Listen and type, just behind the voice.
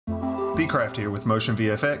Craft here with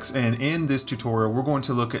MotionVFX, and in this tutorial we're going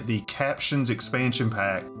to look at the Captions expansion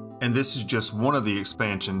pack, and this is just one of the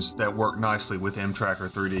expansions that work nicely with mTracker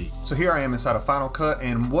 3D. So here I am inside of Final Cut,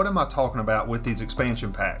 and what am I talking about with these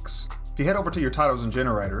expansion packs? If you head over to your titles and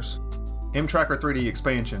generators, mTracker 3D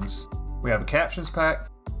expansions, we have a Captions pack,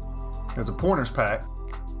 there's a Pointers pack,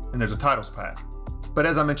 and there's a Titles pack. But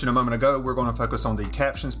as I mentioned a moment ago, we're going to focus on the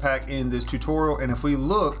Captions pack in this tutorial, and if we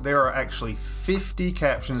look, there are actually 50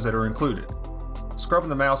 captions that are included. Scrubbing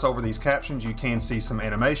the mouse over these captions, you can see some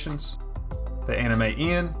animations. They animate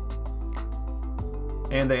in,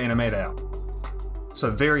 and they animate out. So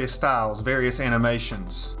various styles, various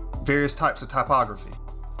animations, various types of typography.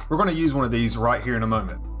 We're going to use one of these right here in a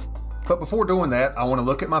moment. But before doing that, I want to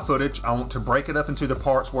look at my footage. I want to break it up into the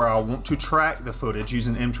parts where I want to track the footage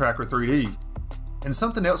using mTracker 3D. And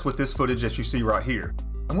something else with this footage that you see right here.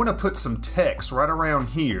 I'm going to put some text right around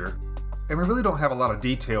here, and we really don't have a lot of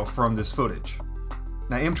detail from this footage.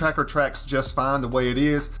 Now mTracker tracks just fine the way it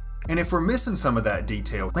is, and if we're missing some of that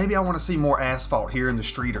detail, maybe I want to see more asphalt here in the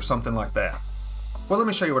street or something like that. Well, let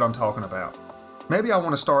me show you what I'm talking about. Maybe I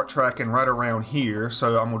want to start tracking right around here,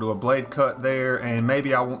 so I'm going to do a blade cut there, and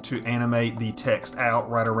maybe I want to animate the text out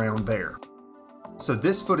right around there. So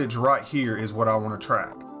this footage right here is what I want to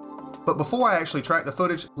track. But before I actually track the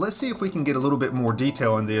footage, let's see if we can get a little bit more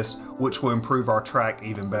detail in this, which will improve our track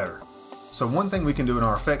even better. So one thing we can do in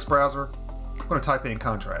our effects browser, I'm going to type in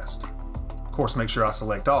contrast. Of course, make sure I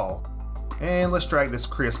select all, and let's drag this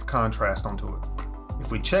crisp contrast onto it.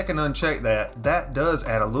 If we check and uncheck that, that does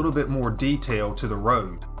add a little bit more detail to the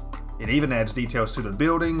road. It even adds details to the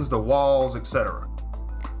buildings, the walls, etc.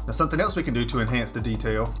 Now something else we can do to enhance the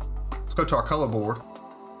detail, let's go to our color board,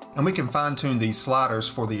 and we can fine tune these sliders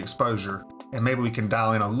for the exposure, and maybe we can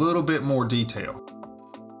dial in a little bit more detail.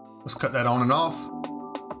 Let's cut that on and off.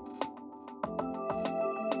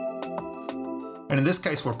 And in this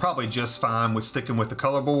case, we're probably just fine with sticking with the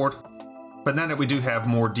color board. But now that we do have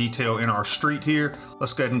more detail in our street here,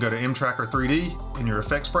 let's go ahead and go to mTracker 3D in your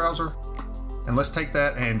effects browser, and let's take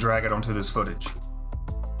that and drag it onto this footage.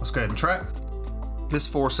 Let's go ahead and track. This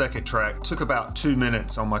 4-second track took about 2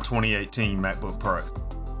 minutes on my 2018 MacBook Pro.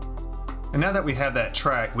 And now that we have that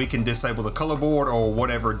track, we can disable the color board or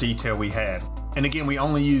whatever detail we had. And again, we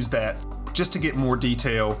only use that just to get more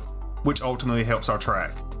detail, which ultimately helps our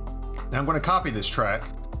track. Now I'm going to copy this track,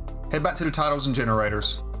 head back to the titles and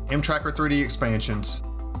generators, mTracker 3D expansions.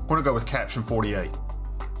 I'm going to go with caption 48.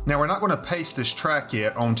 Now we're not going to paste this track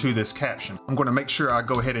yet onto this caption. I'm going to make sure I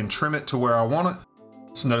go ahead and trim it to where I want it.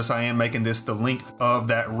 So notice I am making this the length of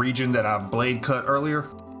that region that I've blade cut earlier.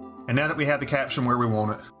 And now that we have the caption where we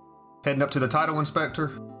want it, heading up to the title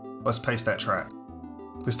inspector, let's paste that track.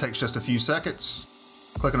 This takes just a few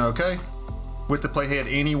seconds. Clicking OK. With the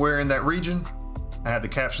playhead anywhere in that region, I have the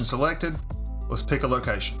caption selected. Let's pick a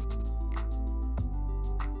location.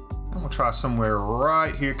 I'm gonna try somewhere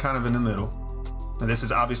right here, kind of in the middle. Now this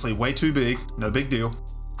is obviously way too big, no big deal.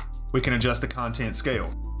 We can adjust the content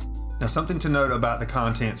scale. Now something to note about the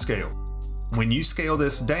content scale. When you scale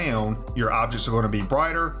this down, your objects are going to be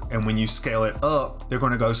brighter, and when you scale it up, they're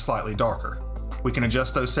going to go slightly darker. We can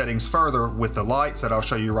adjust those settings further with the lights that I'll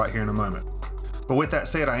show you right here in a moment. But with that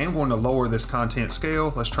said, I am going to lower this content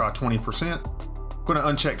scale. Let's try 20%. I'm going to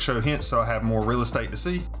uncheck show hints so I have more real estate to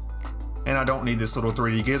see. And I don't need this little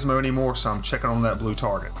 3D gizmo anymore, so I'm checking on that blue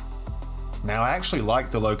target. Now I actually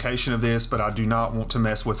like the location of this, but I do not want to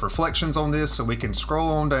mess with reflections on this, so we can scroll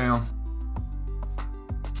on down.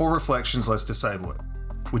 For reflections, let's disable it.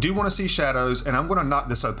 We do want to see shadows, and I'm going to knock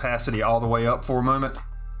this opacity all the way up for a moment.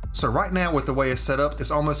 So right now with the way it's set up, it's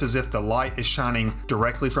almost as if the light is shining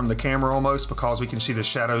directly from the camera almost, because we can see the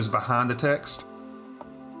shadows behind the text.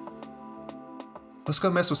 Let's go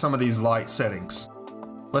mess with some of these light settings.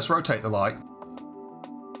 Let's rotate the light.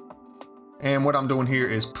 And what I'm doing here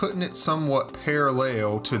is putting it somewhat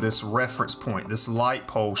parallel to this reference point, this light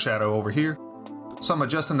pole shadow over here. So I'm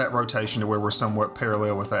adjusting that rotation to where we're somewhat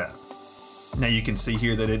parallel with that. Now you can see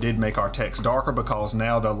here that it did make our text darker because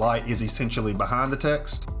now the light is essentially behind the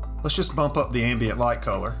text. Let's just bump up the ambient light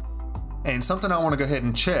color. And something I want to go ahead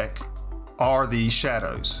and check are these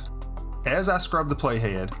shadows. As I scrub the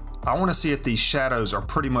playhead, I want to see if these shadows are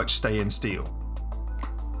pretty much staying still.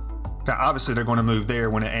 Now obviously they're going to move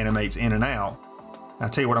there when it animates in and out. Now, I'll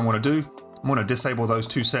tell you what I'm going to do. I'm going to disable those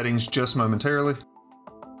two settings just momentarily.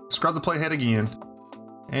 Scrub the playhead again.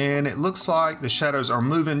 And it looks like the shadows are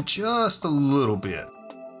moving just a little bit.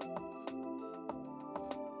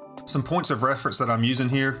 Some points of reference that I'm using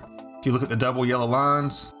here, if you look at the double yellow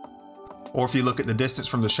lines, or if you look at the distance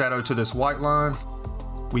from the shadow to this white line,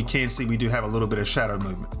 we can see we do have a little bit of shadow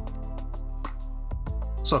movement.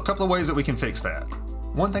 So a couple of ways that we can fix that.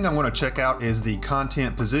 One thing I'm going to check out is the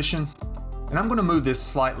content position, and I'm going to move this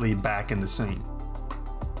slightly back in the scene.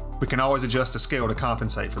 We can always adjust the scale to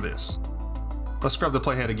compensate for this. Let's scrub the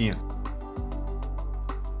playhead again.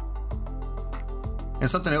 And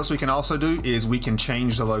something else we can also do is we can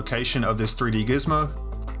change the location of this 3D gizmo.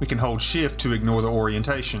 We can hold shift to ignore the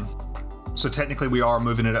orientation. So technically we are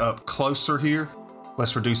moving it up closer here.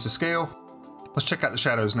 Let's reduce the scale. Let's check out the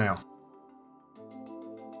shadows now.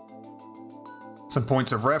 Some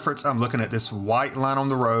points of reference, I'm looking at this white line on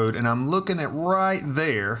the road and I'm looking at right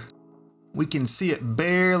there. We can see it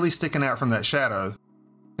barely sticking out from that shadow.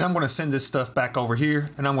 And I'm going to send this stuff back over here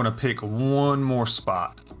and I'm going to pick one more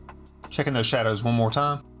spot. Checking those shadows one more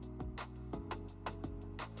time.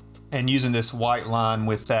 And using this white line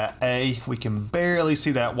with that A, we can barely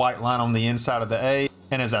see that white line on the inside of the A.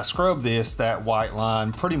 And as I scrub this, that white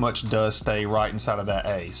line pretty much does stay right inside of that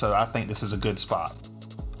A. So I think this is a good spot.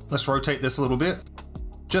 Let's rotate this a little bit,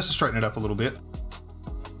 just to straighten it up a little bit.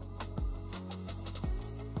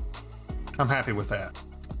 I'm happy with that.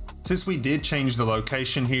 Since we did change the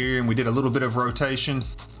location here and we did a little bit of rotation,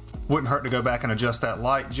 wouldn't hurt to go back and adjust that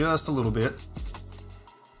light just a little bit.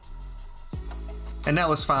 And now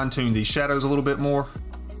let's fine tune these shadows a little bit more.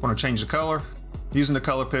 I'm going to change the color. Using the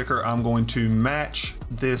color picker, I'm going to match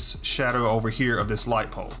this shadow over here of this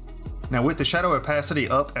light pole. Now with the shadow opacity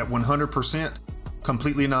up at 100%,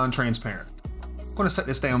 completely non-transparent. I'm going to set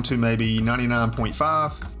this down to maybe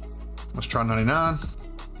 99.5. Let's try 99.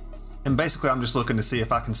 And basically I'm just looking to see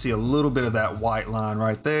if I can see a little bit of that white line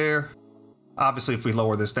right there. Obviously if we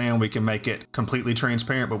lower this down we can make it completely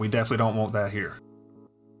transparent, but we definitely don't want that here.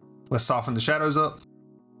 Let's soften the shadows up.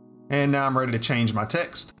 And now I'm ready to change my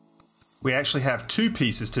text. We actually have two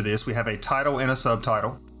pieces to this. We have a title and a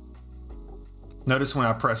subtitle. Notice when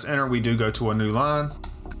I press enter we do go to a new line.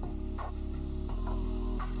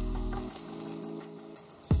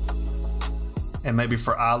 And maybe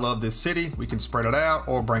for I love this city, we can spread it out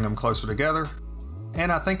or bring them closer together.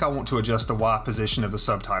 And I think I want to adjust the Y position of the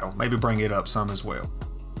subtitle, maybe bring it up some as well.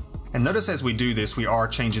 And notice as we do this, we are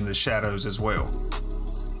changing the shadows as well.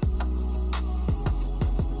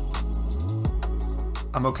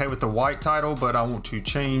 I'm okay with the white title, but I want to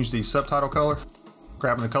change the subtitle color.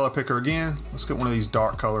 Grabbing the color picker again, let's get one of these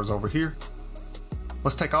dark colors over here.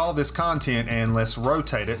 Let's take all this content and let's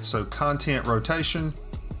rotate it. So content rotation,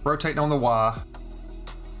 rotating on the Y,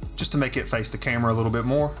 just to make it face the camera a little bit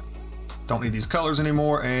more. Don't need these colors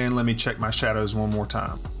anymore, and let me check my shadows one more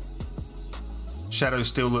time. Shadows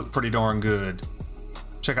still look pretty darn good.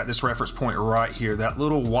 Check out this reference point right here, that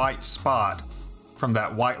little white spot from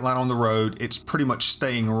that white line on the road. It's pretty much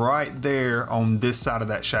staying right there on this side of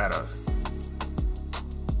that shadow.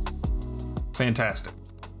 Fantastic.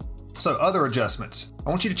 So other adjustments,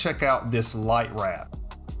 I want you to check out this light wrap.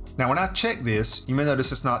 Now when I check this, you may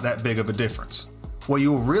notice it's not that big of a difference. Where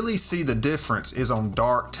you'll really see the difference is on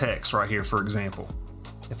dark text right here, for example.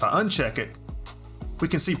 If I uncheck it, we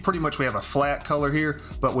can see pretty much we have a flat color here,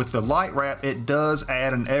 but with the light wrap, it does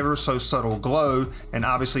add an ever so subtle glow, and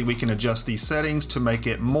obviously we can adjust these settings to make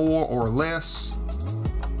it more or less.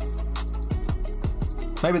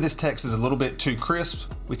 Maybe this text is a little bit too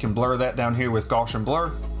crisp. We can blur that down here with Gaussian blur.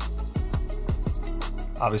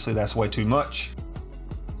 Obviously that's way too much.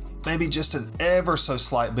 Maybe just an ever so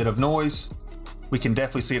slight bit of noise. We can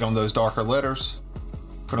definitely see it on those darker letters.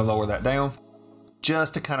 I'm gonna lower that down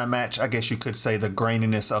just to kind of match, I guess you could say, the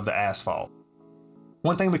graininess of the asphalt.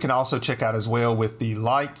 One thing we can also check out as well with the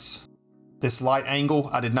lights, this light angle,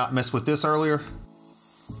 I did not mess with this earlier.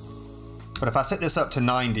 But if I set this up to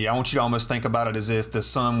 90, I want you to almost think about it as if the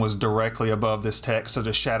sun was directly above this text, so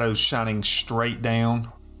the shadow's shining straight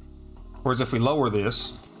down. Whereas if we lower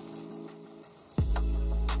this,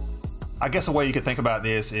 I guess a way you could think about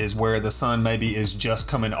this is where the sun maybe is just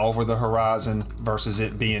coming over the horizon versus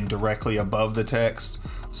it being directly above the text.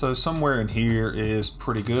 So somewhere in here is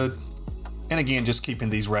pretty good. And again, just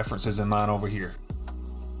keeping these references in mind over here.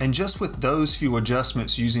 And just with those few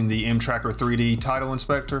adjustments using the mTracker 3D title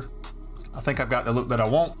inspector, I think I've got the look that I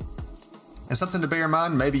want. And something to bear in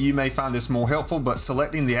mind, maybe you may find this more helpful, but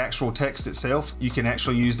selecting the actual text itself, you can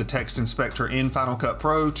actually use the text inspector in Final Cut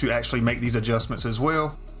Pro to actually make these adjustments as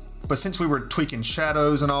well. But since we were tweaking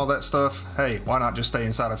shadows and all that stuff, hey, why not just stay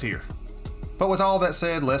inside of here? But with all that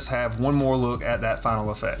said, let's have one more look at that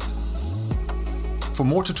final effect. For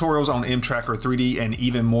more tutorials on mTracker 3D and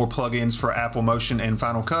even more plugins for Apple Motion and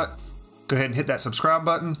Final Cut, go ahead and hit that subscribe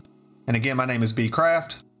button. And again, my name is B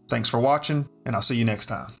Craft. Thanks for watching, and I'll see you next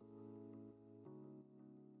time.